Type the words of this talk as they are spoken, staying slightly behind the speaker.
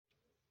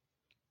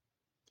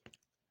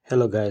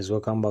Hello guys,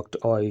 welcome back to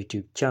our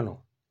YouTube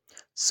channel.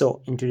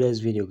 So in today's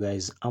video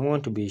guys, I'm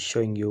going to be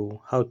showing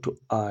you how to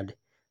add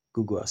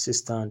Google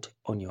Assistant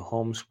on your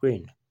home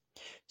screen.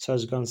 So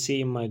as you can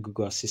see, my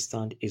Google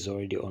Assistant is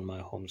already on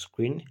my home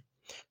screen.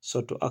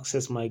 So to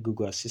access my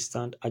Google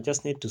Assistant, I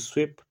just need to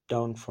swipe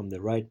down from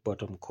the right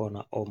bottom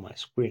corner of my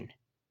screen.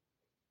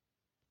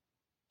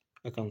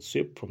 I can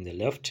swipe from the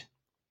left,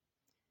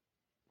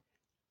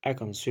 I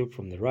can swipe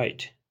from the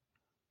right,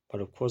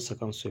 but of course I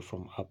can swipe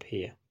from up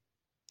here.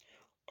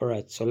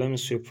 Alright, so let me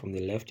swipe from the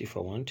left if I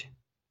want.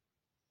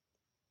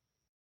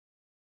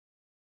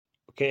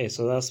 Okay,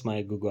 so that's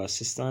my Google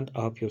Assistant.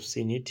 I hope you've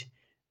seen it.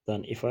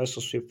 Then if I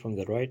also swipe from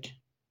the right,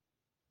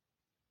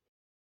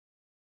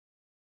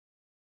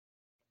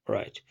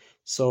 right.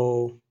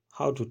 So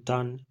how to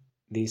turn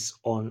this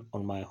on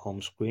my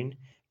home screen,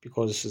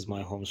 because this is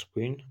my home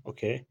screen,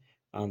 okay,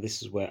 and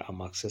this is where I'm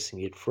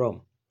accessing it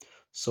from.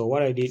 So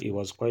what I did, it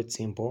was quite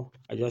simple.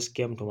 I just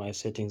came to my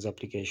settings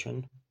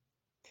application.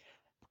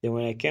 Then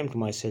when I came to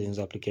my settings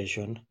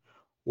application,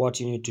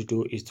 what you need to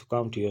do is to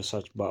come to your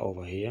search bar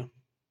over here,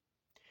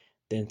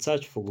 then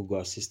search for Google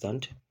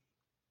Assistant,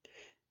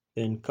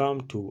 then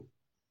come to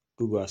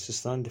Google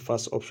Assistant, the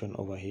first option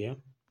over here.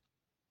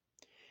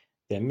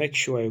 Then make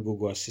sure your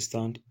Google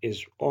Assistant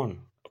is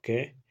on.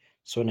 Okay,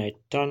 so when I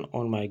turn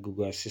on my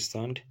Google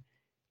Assistant,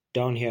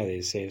 down here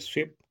they say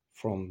swipe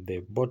from the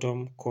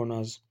bottom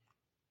corners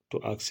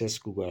to access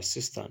Google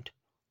Assistant.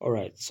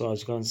 Alright, so as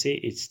you can see,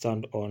 it's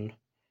turned on.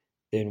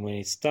 Then when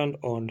it's turned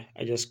on,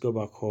 I just go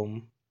back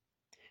home,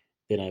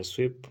 then I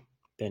swipe,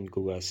 then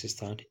Google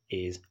Assistant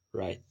is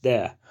right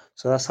there.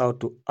 So that's how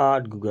to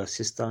add Google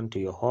Assistant to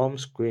your home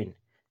screen.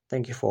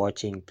 Thank you for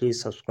watching.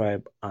 Please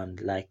subscribe and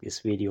like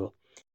this video.